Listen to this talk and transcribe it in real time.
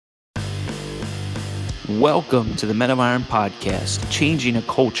Welcome to the Men of Iron podcast, changing a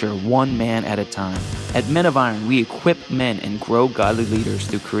culture one man at a time. At Men of Iron, we equip men and grow godly leaders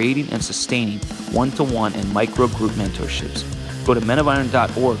through creating and sustaining one-to-one and micro-group mentorships. Go to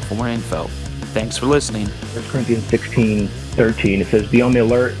menofiron.org for more info. Thanks for listening. 1 Corinthians 16:13, it says, be on the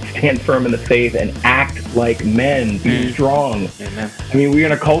alert, stand firm in the faith, and act like men. Be strong. Amen. I mean, we're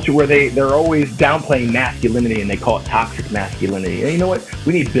in a culture where they're always downplaying masculinity, and they call it toxic masculinity. And you know what?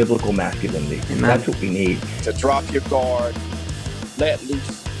 We need biblical masculinity. Amen. That's what we need. To drop your guard, let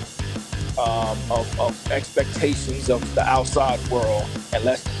loose of expectations of the outside world, and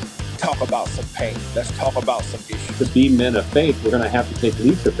let's talk about some pain. Let's talk about some issues. To be men of faith, we're going to have to take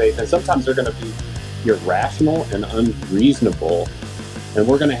leaps of faith, and sometimes they're going to be irrational and unreasonable, and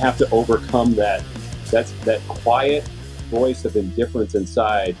we're going to have to overcome that quiet voice of indifference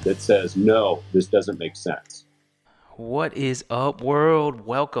inside that says, no, this doesn't make sense. What is up, world?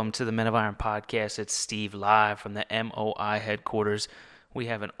 Welcome to the Men of Iron podcast. It's Steve live from the MOI headquarters. We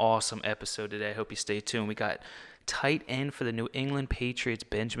have an awesome episode today. I hope you stay tuned. We got tight end for the New England Patriots,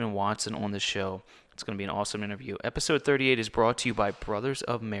 Benjamin Watson, on the show. It's going to be an awesome interview. Episode 38 is brought to you by Brothers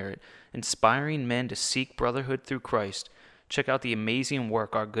of Merit, inspiring men to seek brotherhood through Christ. Check out the amazing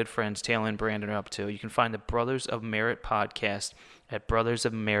work our good friends Taylor and Brandon are up to. You can find the Brothers of Merit podcast at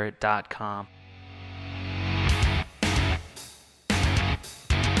brothersofmerit.com.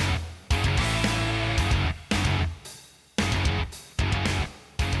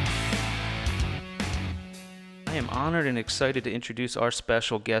 I am honored and excited to introduce our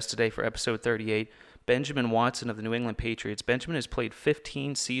special guest today for episode 38, Benjamin Watson of the New England Patriots. Benjamin has played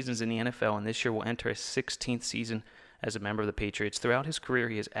 15 seasons in the NFL, and this year will enter his 16th season as a member of the Patriots. Throughout his career,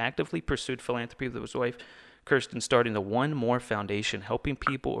 he has actively pursued philanthropy with his wife, Kirsten, starting the One More Foundation, helping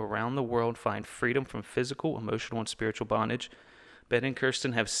people around the world find freedom from physical, emotional, and spiritual bondage. Ben and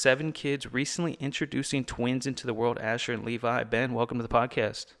Kirsten have 7 kids, recently introducing twins into the world, Asher and Levi. Ben, welcome to the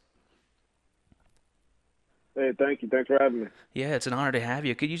podcast. Hey, thank you. Thanks for having me. Yeah, it's an honor to have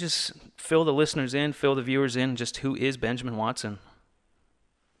you. Could you just fill the listeners in, fill the viewers in, just who is Benjamin Watson?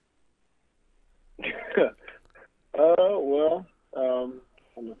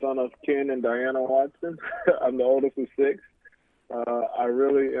 I'm the son of Ken and Diana Watson. I'm the oldest of 6. I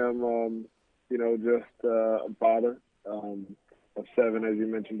really am, just a father of 7, as you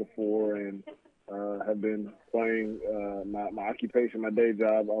mentioned before, and have been playing my occupation, my day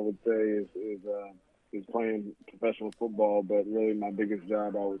job, I would say, is playing professional football, but really my biggest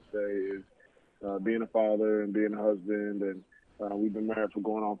job, I would say, is being a father and being a husband, and we've been married for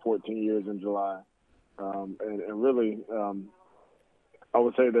going on 14 years in July. And really, I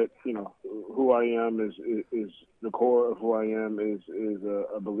would say that, who I am is the core of who I am is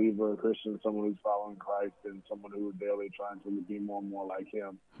a believer, a Christian, someone who's following Christ, and someone who is daily trying to be more and more like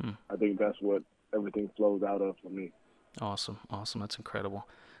him. I think that's what everything flows out of for me. Awesome. That's incredible.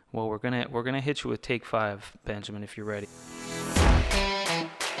 Well, we're gonna hit you with take 5, Benjamin, if you're ready.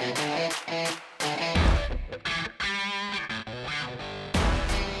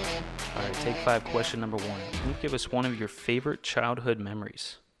 All right, take 5, question number 1. Can you give us one of your favorite childhood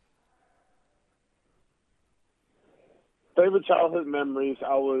memories? Favorite childhood memories,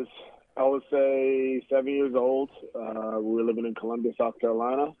 I would say 7 years old. We were living in Columbia, South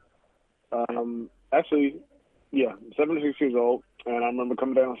Carolina. 76 years old. And I remember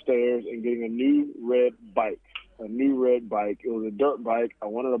coming downstairs and getting a new red bike. It was a dirt bike. I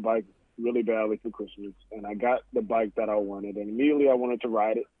wanted a bike really badly for Christmas, and I got the bike that I wanted. And immediately I wanted to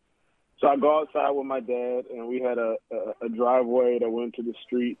ride it. So I go outside with my dad, and we had a driveway that went to the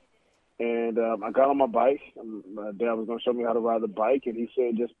street. And I got on my bike. My dad was going to show me how to ride the bike, and he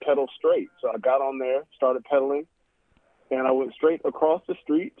said, just pedal straight. So I got on there, started pedaling, and I went straight across the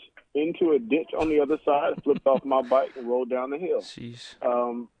street into a ditch on the other side, flipped off my bike, and rolled down the hill. Jeez.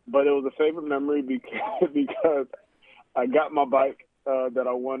 But it was a favorite memory because I got my bike that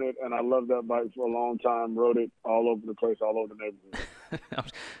I wanted, and I loved that bike for a long time, rode it all over the place, all over the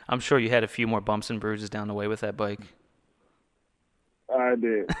neighborhood. I'm sure you had a few more bumps and bruises down the way with that bike. I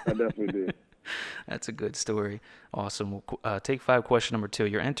did. I definitely did. That's a good story. Awesome. Take 5, question number 2.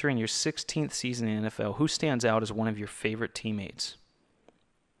 You're entering your 16th season in the NFL. Who stands out as one of your favorite teammates?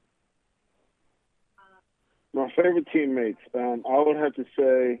 My favorite teammates, I would have to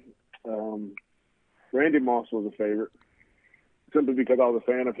say Randy Moss was a favorite, simply because I was a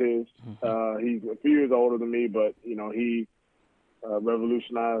fan of his. He's a few years older than me, but, he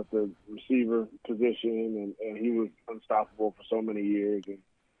revolutionized the receiver position, and he was unstoppable for so many years.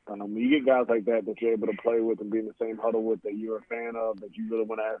 And when you get guys like that you're able to play with and be in the same huddle with, that you're a fan of, that you really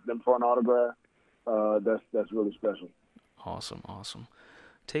want to ask them for an autograph, that's really special. Awesome.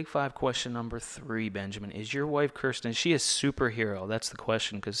 Take 5 question number 3, Benjamin. Is your wife, Kirsten, is she a superhero? That's the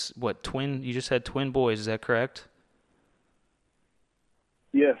question, because you just had twin boys, is that correct?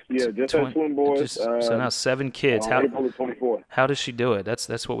 Yes, just had twin boys. So now 7 kids. On April the 24th. How does she do it?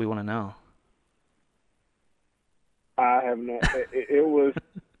 That's what we want to know. I have no. It was,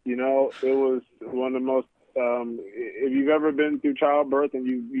 it was one of the most. If you've ever been through childbirth and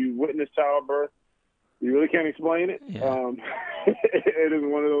you witnessed childbirth, you really can't explain it. Yeah. It is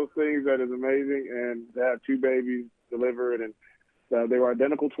one of those things that is amazing, and to have 2 babies delivered, and they were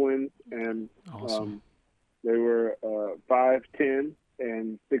identical twins, and Awesome. they were 5'10"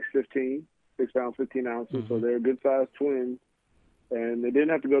 and 6'15", 6 pounds 15 ounces. Mm-hmm. So they're good-sized twins, and they didn't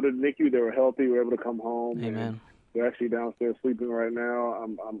have to go to the NICU. They were healthy. Were able to come home. Amen. And they're actually downstairs sleeping right now.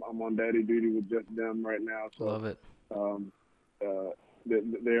 I'm on daddy duty with just them right now. So, Love it.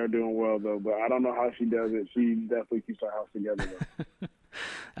 They are doing well though, but I don't know how she does it. She definitely keeps our house together though.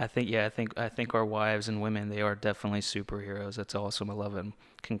 I think our wives and women, they are definitely superheroes. That's awesome. I love it.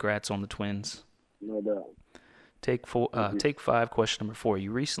 Congrats on the twins. No doubt. Take 5 question number 4.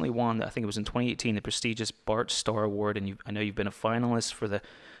 You recently won, I think it was in 2018, the prestigious Bart Starr Award, and I know you've been a finalist for the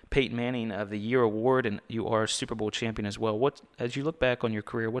Peyton Manning of the Year Award, and you are a Super Bowl champion as well. As you look back on your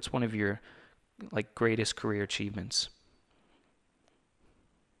career, what's one of your greatest career achievements?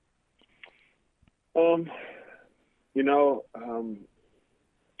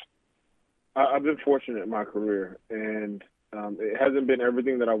 I've been fortunate in my career, and it hasn't been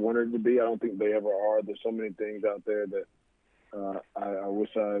everything that I wanted it to be. I don't think they ever are. There's so many things out there that I wish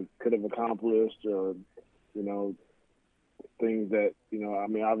I could have accomplished, or things that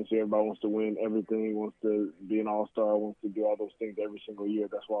obviously everybody wants to win everything, wants to be an all-star, wants to do all those things every single year.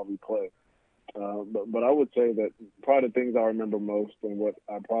 That's why we play. But I would say that probably the things I remember most, and what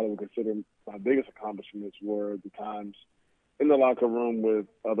I probably would consider my biggest accomplishments, were the times in the locker room with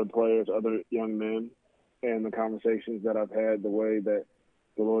other players, other young men, and the conversations that I've had, the way that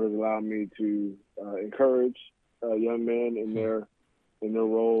the Lord has allowed me to encourage young men in their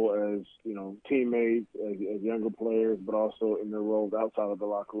role as teammates, as younger players, but also in their roles outside of the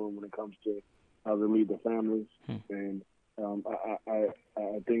locker room when it comes to how they lead their families. And I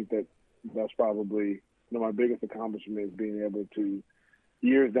think that that's probably my biggest accomplishment, is being able to,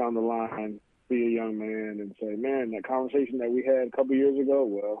 years down the line, see a young man and say, man, that conversation that we had a couple of years ago,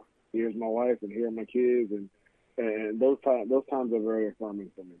 well, here's my wife and here are my kids, and those times are very affirming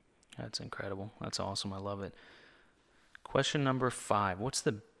for me. That's incredible. That's awesome. I love it. Question number 5. What's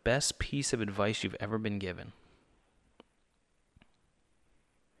the best piece of advice you've ever been given?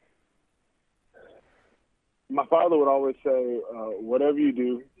 My father would always say, whatever you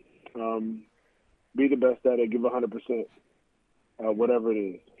do, be the best at it, give 100%, whatever it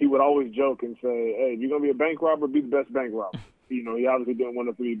is. He would always joke and say, hey, if you're going to be a bank robber, be the best bank robber. He obviously didn't want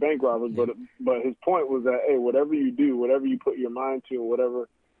us to be bank robbers, but his point was that, hey, whatever you do, whatever you put your mind to, and whatever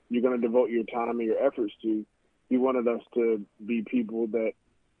you're going to devote your time and your efforts to, he wanted us to be people that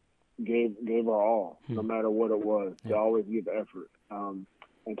gave our all, no matter what it was, to always give effort, and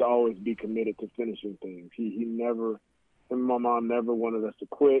to always be committed to finishing things. He never, him and my mom never wanted us to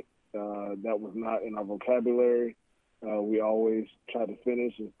quit. That was not in our vocabulary. We always try to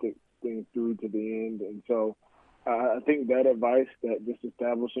finish and stick things through to the end. And so I think that advice, that just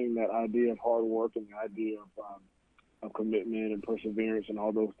establishing that idea of hard work and the idea of commitment and perseverance and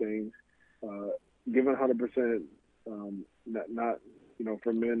all those things, giving 100%, not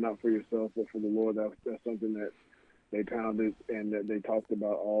for men, not for yourself, but for the Lord, that's something that they pounded and that they talked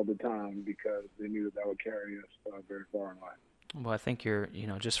about all the time, because they knew that would carry us very far in life. Well, I think you're,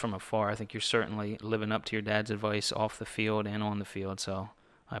 just from afar, I think you're certainly living up to your dad's advice off the field and on the field. So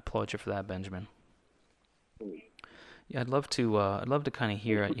I applaud you for that, Benjamin. Yeah, I'd love to kind of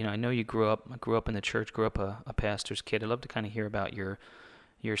hear. I know you grew up in the church, grew up a pastor's kid. I'd love to kind of hear about your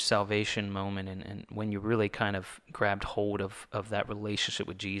salvation moment and when you really kind of grabbed hold of that relationship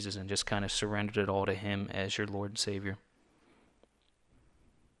with Jesus and just kind of surrendered it all to Him as your Lord and Savior.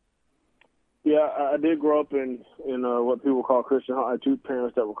 Yeah, I did grow up in what people call Christian. I had 2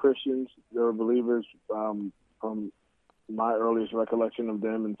 parents that were Christians. They were believers from my earliest recollection of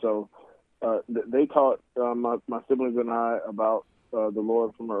them, and so they taught my siblings and I about the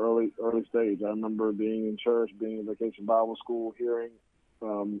Lord from an early stage. I remember being in church, being in Vacation Bible School, hearing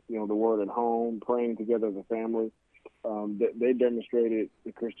the Word at home, praying together as a family. They demonstrated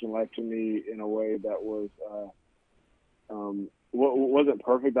the Christian life to me in a way that was wasn't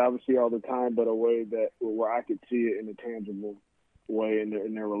perfect, obviously, all the time, but a way that where I could see it in a tangible way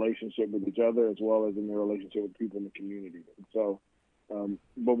in their relationship with each other, as well as in their relationship with people in the community. And so,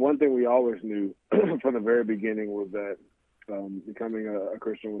 but one thing we always knew from the very beginning was that becoming a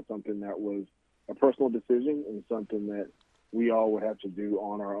Christian was something that was a personal decision and something that we all would have to do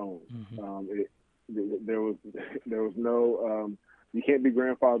on our own. There was no you can't be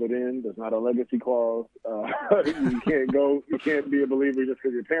grandfathered in. There's not a legacy clause. You can't be a believer just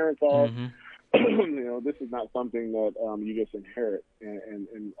because your parents are. This is not something that you just inherit.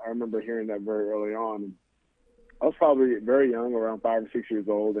 And I remember hearing that very early on. I was probably very young, around 5 or 6 years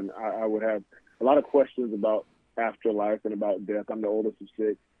old, and I would have a lot of questions about afterlife and about death. I'm the oldest of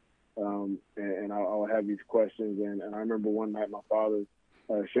 6, and I would have these questions. And I remember one night my father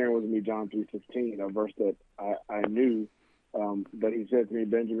sharing with me John 3:16, a verse that I knew, but he said to me,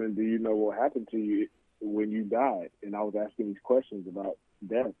 "Benjamin, do you know what happened to you when you died?" And I was asking these questions about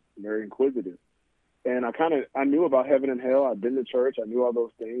death, very inquisitive. And I knew about heaven and hell. I'd been to church. I knew all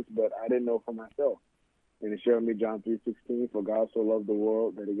those things, but I didn't know for myself. And he showed me John 3:16, "For God so loved the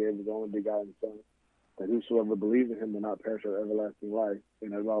world that he gave his only begotten Son, that whosoever believes in him will not perish with everlasting life."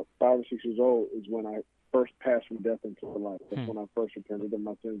 And at about 5 or 6 years old is when I first passed from death into life. That's when I first repented of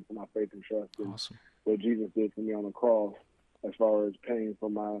my sins, for my faith and trust in what Jesus did for me on the cross, as far as paying for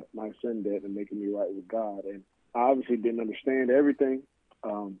my sin debt and making me right with God. And I obviously didn't understand everything.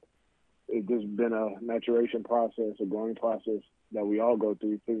 It's just been a maturation process, a growing process that we all go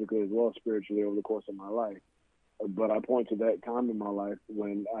through, physically as well as spiritually, over the course of my life. But I point to that time in my life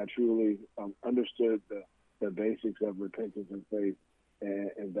when I truly understood the basics of repentance and faith,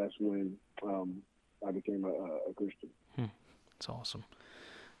 and that's when I became a Christian. That's awesome.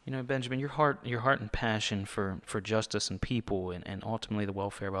 Benjamin, your heart and passion for justice and people and ultimately the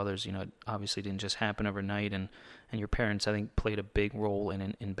welfare of others, it obviously didn't just happen overnight, and your parents, I think, played a big role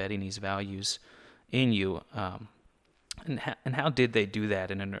in embedding these values in you. And how did they do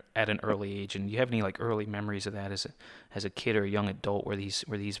that at an early age? And do you have any early memories of that as a kid or a young adult, where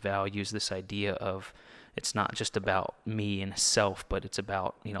these values, this idea of it's not just about me and self, but it's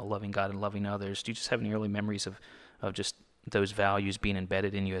about loving God and loving others? Do you just have any early memories of just those values being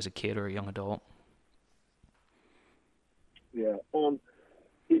embedded in you as a kid or a young adult? Yeah.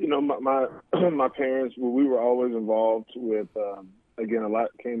 My parents, we were always involved with, again, a lot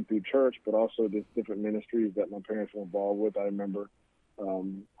came through church, but also just different ministries that my parents were involved with. I remember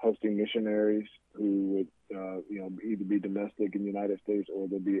hosting missionaries who would, either be domestic in the United States or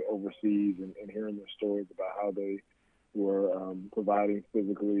they'd be overseas, and hearing their stories about how they were providing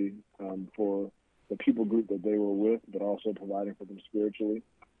physically for the people group that they were with, but also providing for them spiritually.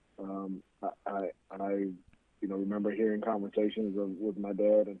 I remember hearing conversations with my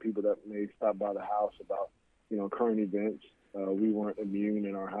dad and people that may stop by the house about, current events. We weren't immune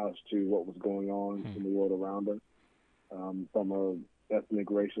in our house to what was going on in the world around us. From a ethnic,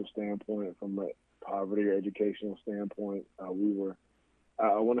 racial standpoint, from a poverty or educational standpoint, I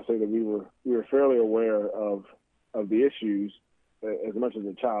want to say that we were fairly aware of the issues as much as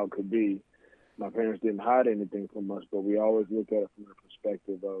a child could be. My parents didn't hide anything from us, but we always looked at it from the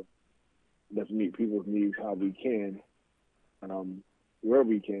perspective of, let's meet people's needs how we can, where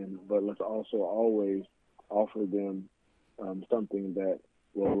we can, but let's also always offer them something that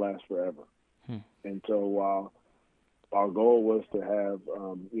will last forever. And so while our goal was to have,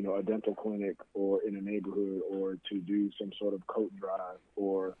 a dental clinic or in a neighborhood, or to do some sort of coat drive,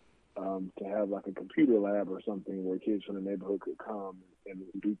 or to have a computer lab or something where kids from the neighborhood could come and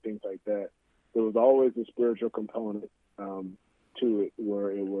do things like that, there was always a spiritual component to it,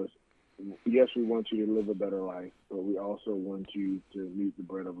 where it was, yes, we want you to live a better life, but we also want you to meet the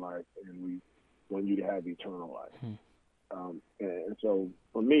bread of life, and we want you to have eternal life. And so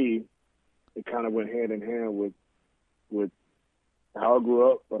for me, it kind of went hand in hand with how I grew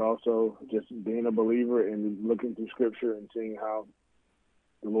up, but also just being a believer and looking through Scripture and seeing how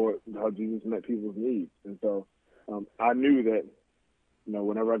Jesus met people's needs. And so I knew that,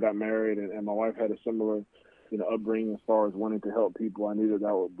 whenever I got married and my wife had a similar, upbringing as far as wanting to help people, I knew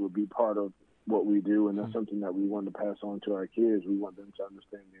that would be part of what we do, and that's something that we wanted to pass on to our kids. We want them to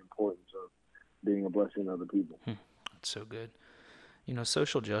understand the importance of being a blessing to other people. That's so good.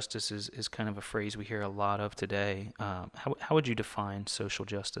 Social justice is kind of a phrase we hear a lot of today. How would you define social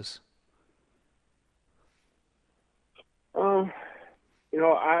justice?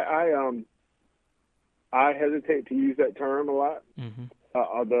 I hesitate to use that term a lot,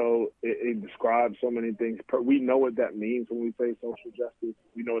 although it describes so many things. We know what that means when we say social justice.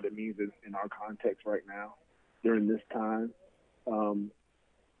 We know what it means in our context right now, during this time.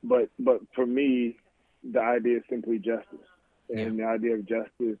 But for me, the idea is simply justice. And the idea of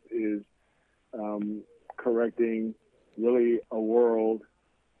justice is correcting really a world,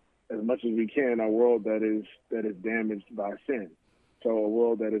 as much as we can, a world that is damaged by sin. So a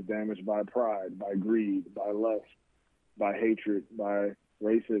world that is damaged by pride, by greed, by lust, by hatred, by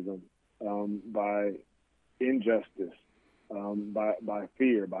racism, by injustice, by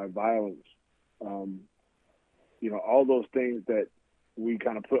fear, by violence. All those things that we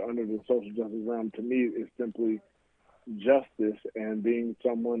kind of put under the social justice realm, to me, is simply justice and being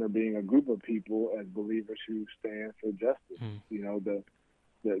someone or being a group of people as believers who stand for justice.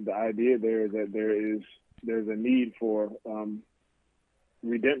 The idea there is that there's a need for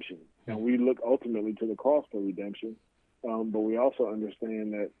redemption, and we look ultimately to the cross for redemption. But we also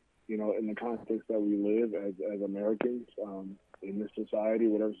understand that, in the context that we live as Americans, in this society,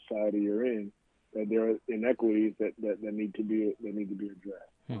 whatever society you're in, that there are inequities that need to be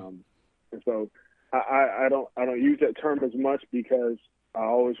addressed. And so I don't use that term as much because I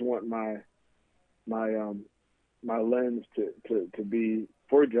always want my lens to be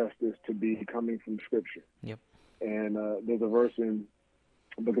for justice to be coming from Scripture. Yep. And there's a verse in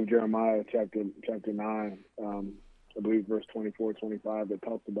the book of Jeremiah, chapter 9, I believe verse 24, 25, that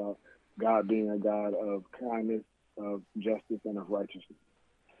talks about God being a God of kindness, of justice, and of righteousness.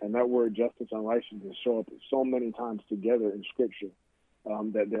 And that word justice and righteousness show up so many times together in Scripture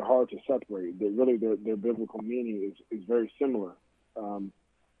that they're hard to separate. Their biblical meaning is very similar.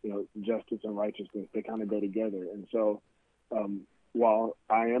 Justice and righteousness, they kind of go together. And so while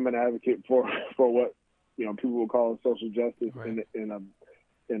I am an advocate for what people will call social justice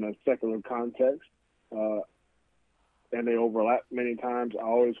in a secular context, and they overlap many times, I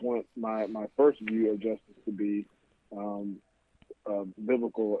always want my first view of justice to be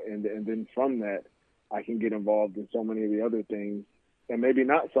biblical, and then from that I can get involved in so many of the other things, and maybe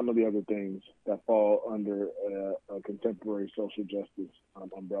not some of the other things that fall under a contemporary social justice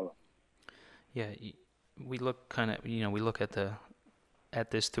umbrella. Yeah, we look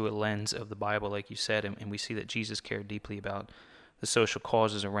at this through a lens of the Bible, like you said, and we see that Jesus cared deeply about the social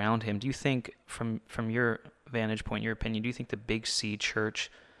causes around him. Do you think, from your vantage point, your opinion, do you think the Big C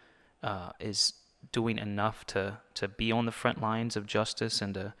Church is doing enough to be on the front lines of justice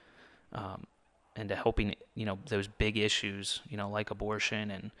and to helping those big issues, like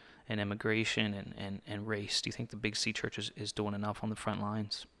abortion and immigration and race? Do you think the Big C Church is doing enough on the front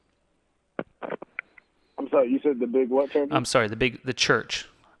lines? I'm sorry, you said the big what church? I'm sorry, the church.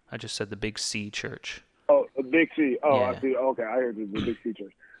 I just said the Big C Church. Oh, the Big C. Oh, Yeah. I see. Okay, I heard the Big C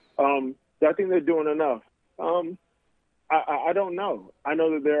Church. I think they're doing enough. I don't know. I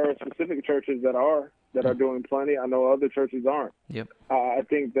know that there are specific churches that are doing plenty. I know other churches aren't. Yep. I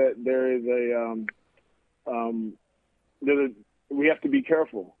think that there is we have to be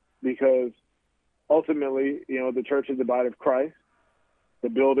careful, because ultimately, the church is the body of Christ. The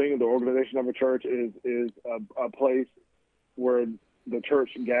building, the organization of a church is a place where the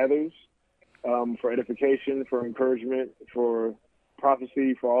church gathers for edification, for encouragement, for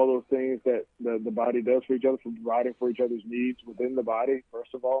prophecy, for all those things that the body does for each other, for providing for each other's needs within the body,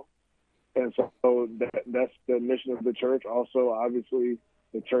 first of all. And so that's the mission of the church. Also, obviously,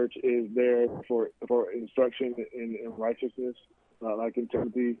 the church is there for instruction in righteousness, like in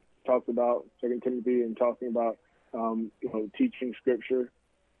Timothy talks about, 2 Timothy, and talking about teaching Scripture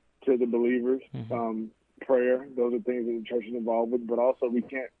to the believers, prayer. Those are things that the church is involved with. But also, we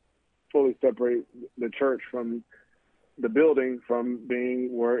can't fully separate the church from the building from being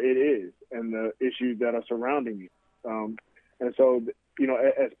where it is and the issues that are surrounding it. And so,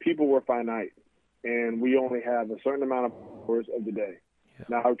 as people, we're finite, and we only have a certain amount of hours of the day. Yeah.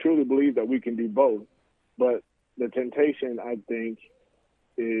 Now, I truly believe that we can do both, but the temptation, I think,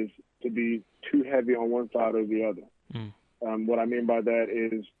 is to be too heavy on one side or the other. What I mean by that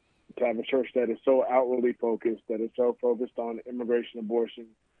is to have a church that is so outwardly focused, that is so focused on immigration, abortion.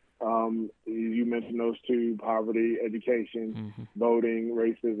 You mentioned those two: poverty, education, voting,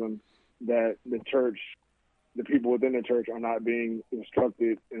 racism. That the church, the people within the church, are not being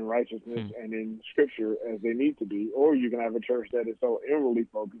instructed in righteousness and in Scripture as they need to be. Or you can have a church that is so inwardly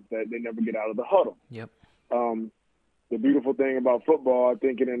focused that they never get out of the huddle. Yep. The beautiful thing about football, I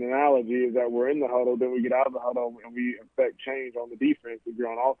think, in an analogy, is that we're in the huddle, then we get out of the huddle, and we affect change on the defense. If you're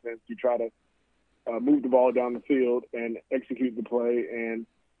on offense, you try to move the ball down the field and execute the play and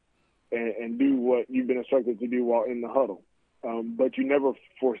do what you've been instructed to do while in the huddle. But you never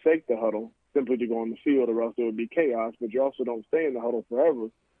forsake the huddle simply to go on the field, or else there would be chaos. But you also don't stay in the huddle forever,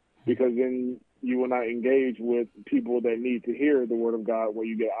 because then you will not engage with people that need to hear the word of God when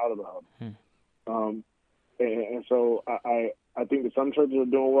you get out of the huddle. And so I think that some churches are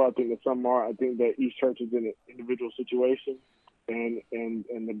doing well. I think that some are. I think that each church is in an individual situation, and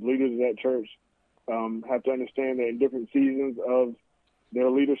the leaders of that church have to understand that in different seasons of their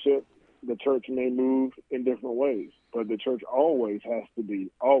leadership, the church may move in different ways, but the church always has to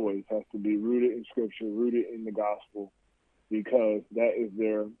be rooted in Scripture, rooted in the gospel, because that is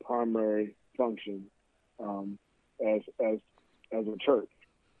their primary function as a church.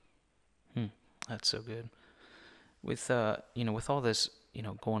 That's so good. With with all this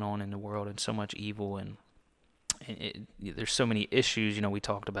going on in the world and so much evil and there's so many issues. We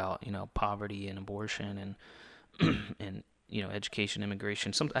talked about poverty and abortion and education,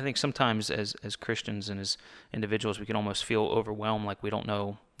 immigration. I think sometimes as Christians and as individuals, we can almost feel overwhelmed, like we don't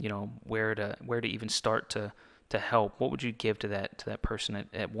know where to even start to help. What would you give to that person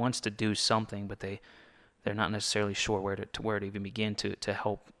that wants to do something, but they're not necessarily sure where to even begin to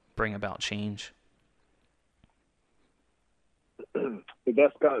help bring about change? That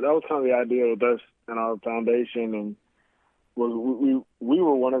was kind of the idea with us and our foundation, and we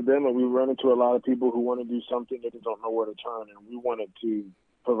were one of them, and we run into a lot of people who want to do something that they don't know where to turn, and we wanted to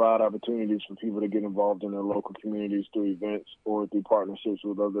provide opportunities for people to get involved in their local communities through events or through partnerships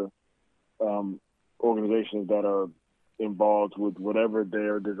with other organizations that are involved with whatever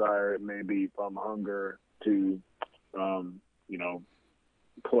their desire it may be, from hunger to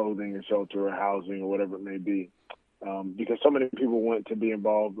clothing and shelter or housing or whatever it may be. Because so many people want to be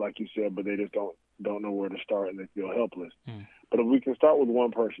involved, like you said, but they just don't know where to start, and they feel helpless. But if we can start with one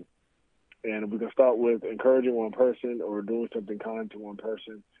person, and if we can start with encouraging one person or doing something kind to one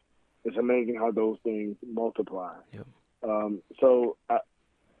person, it's amazing how those things multiply. Yep.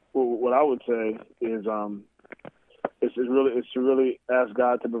 What I would say is it's to really ask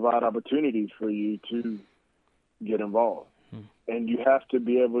God to provide opportunities for you to get involved. And you have to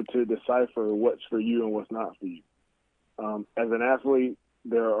be able to decipher what's for you and what's not for you. As an athlete,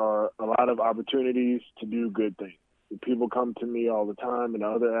 there are a lot of opportunities to do good things. People come to me all the time, and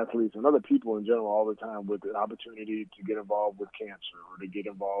other athletes and other people in general all the time, with an opportunity to get involved with cancer or to get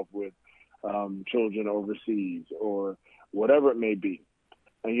involved with children overseas or whatever it may be.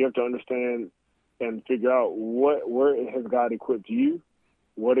 And you have to understand and figure out where has God equipped you,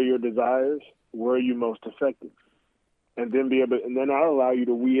 what are your desires, where are you most effective, and then I'll allow you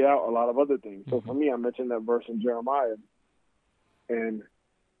to weed out a lot of other things. So for me, I mentioned that verse in Jeremiah, and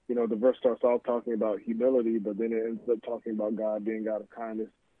the verse starts off talking about humility, but then it ends up talking about God being God of kindness,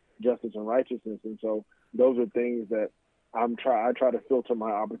 justice, and righteousness. And so those are things that I try to filter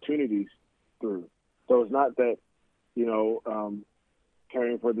my opportunities through. So it's not that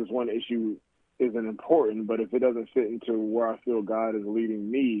caring for this one issue isn't important, but if it doesn't fit into where I feel God is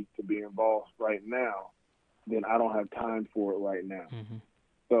leading me to be involved right now, then I don't have time for it right now.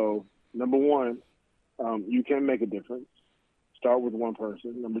 So number one, you can make a difference. Start with one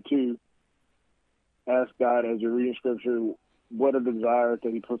person. Number two, ask God as you're reading scripture, what are the desires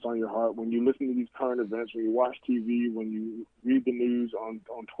that he puts on your heart? When you listen to these current events, when you watch TV, when you read the news on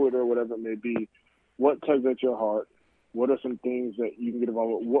Twitter, whatever it may be, what tugs at your heart? What are some things that you can get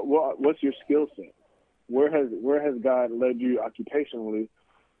involved with? What's your skill set? Where has God led you occupationally,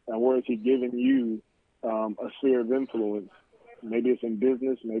 and where has he given you a sphere of influence? Maybe it's in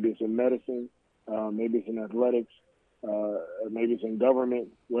business, maybe it's in medicine, maybe it's in athletics, maybe it's in government,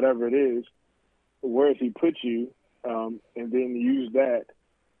 whatever it is. Where has he put you, and then use that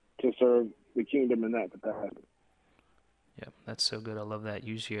to serve the kingdom in that capacity. Yeah, that's so good. I love that.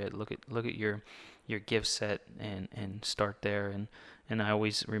 Use look at your gift set and start there. And I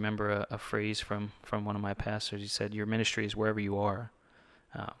always remember a phrase from one of my pastors. He said, "Your ministry is wherever you are."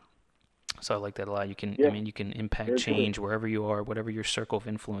 So I like that a lot. You can you can impact change wherever you are, whatever your circle of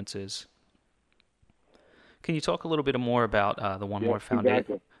influence is. Can you talk a little bit more about the One More Foundation?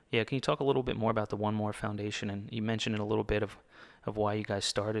 Exactly. Yeah, can you talk a little bit more about the One More Foundation? And you mentioned a little bit of why you guys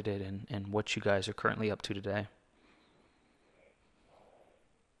started it and what you guys are currently up to today.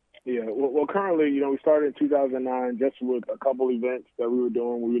 Yeah, well, currently, we started in 2009 just with a couple events that we were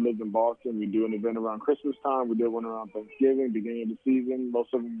doing. We lived in Boston. We do an event around Christmas time. We did one around Thanksgiving, beginning of the season.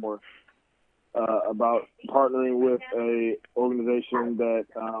 Most of them were about partnering with a organization that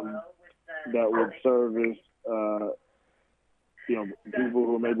would service people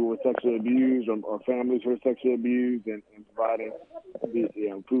who maybe were sexually abused or families who were sexually abused, and providing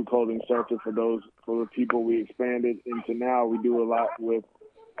food, clothing, shelter for the people. We expanded into now we do a lot with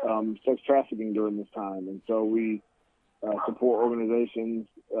sex trafficking during this time, and so we support organizations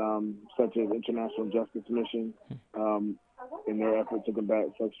such as International Justice Mission in their effort to combat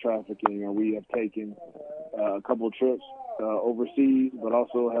sex trafficking. And we have taken a couple of trips overseas, but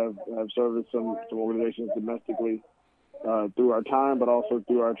also have serviced some organizations domestically through our time, but also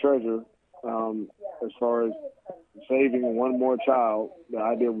through our treasure, as far as saving one more child. The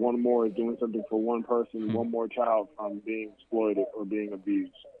idea of one more is doing something for one person, one more child from being exploited or being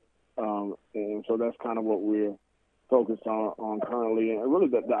abused. And so that's kind of what we're focused on currently. And really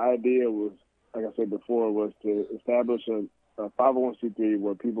the idea was, like I said before, was to establish 501c3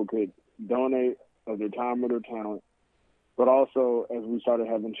 where people could donate of their time or their talent. But also, as we started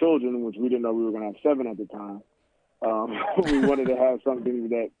having children, which we didn't know we were going to have 7 at the time, we wanted to have something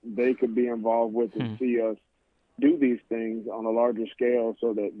that they could be involved with and see us do these things on a larger scale,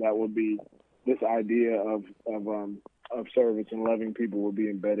 so that would be this idea of service and loving people would be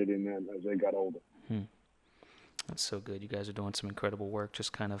embedded in them as they got older. That's so good. You guys are doing some incredible work.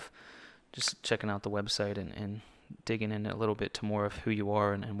 Just checking out the website and digging in a little bit to more of who you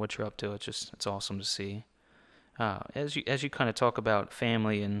are and what you're up to. It's awesome to see. As you kind of talk about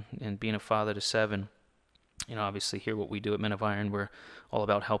family and being a father to 7, obviously here what we do at Men of Iron, we're all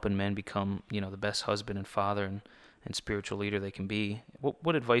about helping men become, the best husband and father and spiritual leader they can be.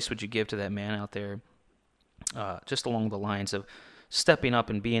 What advice would you give to that man out there, just along the lines of stepping up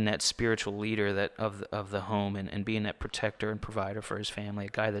and being that spiritual leader of the home and being that protector and provider for his family, a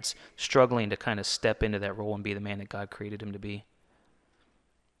guy that's struggling to kind of step into that role and be the man that God created him to be?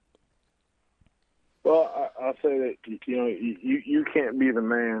 Well, I'll say that, you can't be the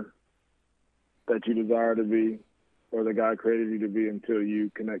man that you desire to be or that God created you to be until you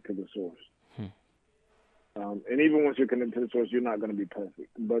connect to the source. And even once you're connected to the source, you're not going to be perfect.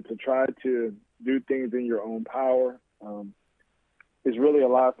 But to try to do things in your own power is really a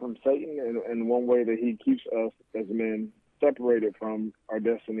lie from Satan, and one way that he keeps us as men separated from our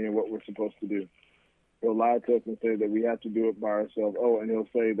destiny and what we're supposed to do. He'll lie to us and say that we have to do it by ourselves. And he'll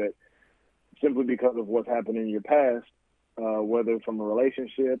say that simply because of what's happened in your past, whether from a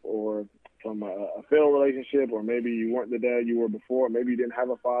relationship or from a failed relationship, or maybe you weren't the dad you were before, maybe you didn't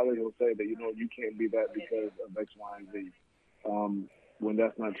have a father, he'll say that, you can't be that because of X, Y, and Z. When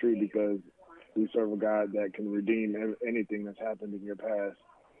that's not true, because we serve a God that can redeem anything that's happened in your past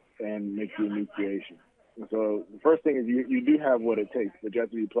and make you a new creation. And so the first thing is you do have what it takes, but you have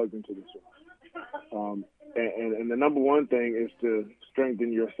to be plugged into the source. And the number one thing is to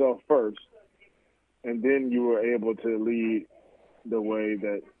strengthen yourself first, and then you are able to lead the way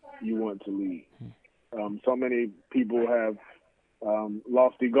that you want to lead. So many people have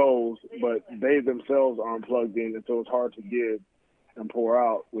lofty goals, but they themselves aren't plugged in, and so it's hard to give and pour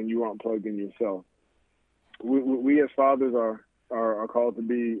out when you aren't plugged in yourself. We as fathers are called to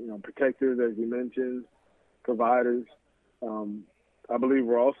be protectors, as you mentioned, providers. I believe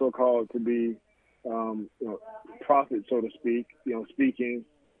we're also called to be prophets, so to speak, speaking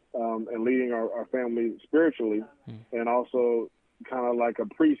and leading our family spiritually, and also kind of like a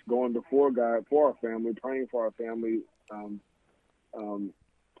priest going before God for our family, praying for our family, on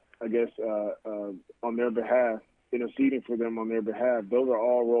their behalf, interceding for them on their behalf. Those are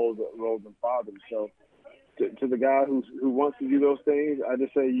all roles of fathers. So to the guy who wants to do those things, I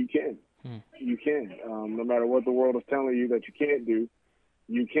just say you can. You can. No matter what the world is telling you that you can't do,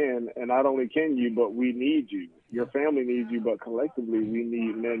 you can. And not only can you, but we need you. Your family needs you, but collectively we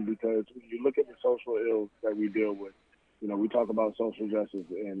need men, because when you look at the social ills that we deal with, we talk about social justice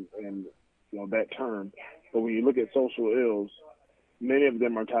and that term, but when you look at social ills, many of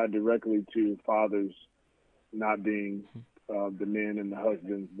them are tied directly to fathers not being the men and the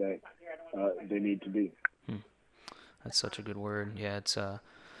husbands that they need to be. That's such a good word. Yeah, it's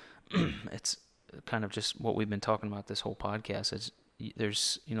it's kind of just what we've been talking about this whole podcast.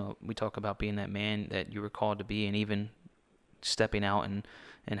 There's we talk about being that man that you were called to be, and even stepping out and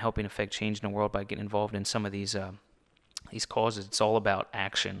helping affect change in the world by getting involved in some of these causes. It's all about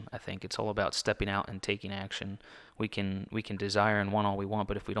action. I think it's all about stepping out and taking action. We can desire and want all we want,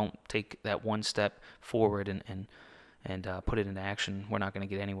 but if we don't take that one step forward and put it into action, we're not going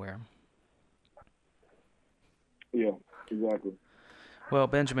to get anywhere. Yeah, exactly. Well,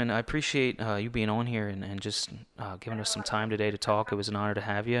 Benjamin, I appreciate you being on here and just giving us some time today to talk. It was an honor to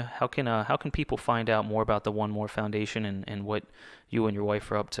have you. How can people find out more about the One More Foundation and what you and your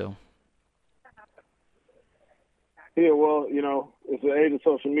wife are up to? Yeah, well, it's the age of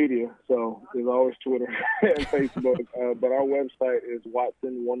social media, so there's always Twitter and Facebook. But our website is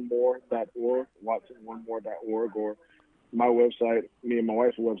watsonemore.org, watsonemore.org, or my website, me and my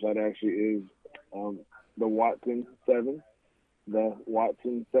wife's website actually is the Watson 7, the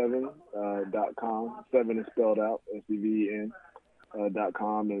Watson7.com. 7 is spelled out,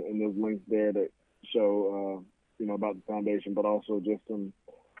 SEVEN.com, and there's links there that show, about the foundation, but also just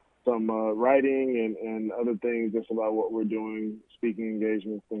some writing and other things just about what we're doing, speaking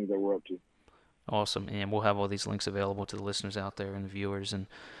engagements, things that we're up to. Awesome. And we'll have all these links available to the listeners out there and the viewers. And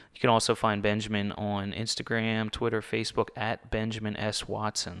you can also find Benjamin on Instagram, Twitter, Facebook at Benjamin S.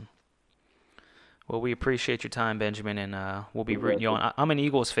 Watson. Well, we appreciate your time, Benjamin, and we'll be rooting you on. I'm an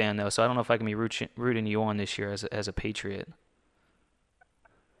Eagles fan, though, so I don't know if I can be rooting you on this year as a Patriot.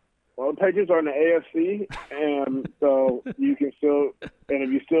 Well, the Patriots are in the AFC, and so you can still, and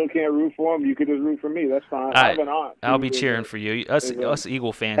if you still can't root for them, you can just root for me. That's fine. I have an aunt. I'll be cheering for you. Us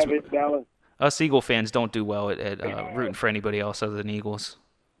Eagle fans. Dallas. Us Eagle fans don't do well at rooting for anybody else other than Eagles.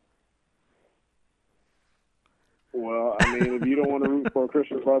 Well, I mean, if you don't want to root for a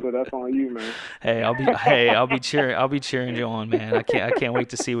Christian brother, that's on you, man. Hey, I'll be cheering you on, man. I can't wait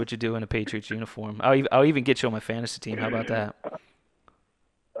to see what you do in a Patriots uniform. I'll even get you on my fantasy team. How about that?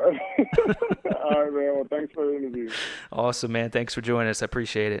 All right, man. Well, thanks for the interview. Awesome, man. Thanks for joining us. I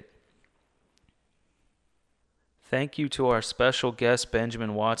appreciate it. Thank you to our special guest,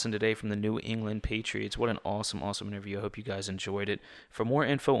 Benjamin Watson, today from the New England Patriots. What an awesome interview. I hope you guys enjoyed it. For more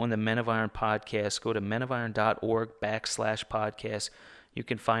info on the Men of Iron podcast, go to menofiron.org/podcast. You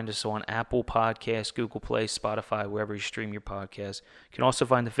can find us on Apple Podcasts, Google Play, Spotify, wherever you stream your podcast. You can also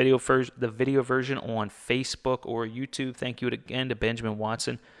find the video version on Facebook or YouTube. Thank you again to Benjamin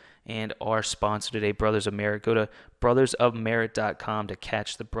Watson and our sponsor today, Brothers of Merit. Go to brothersofmerit.com to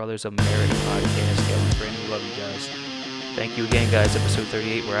catch the Brothers of Merit podcast. Kevin, Brandon, we love you guys. Thank you again, guys. Episode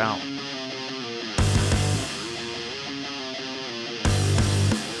 38, we're out.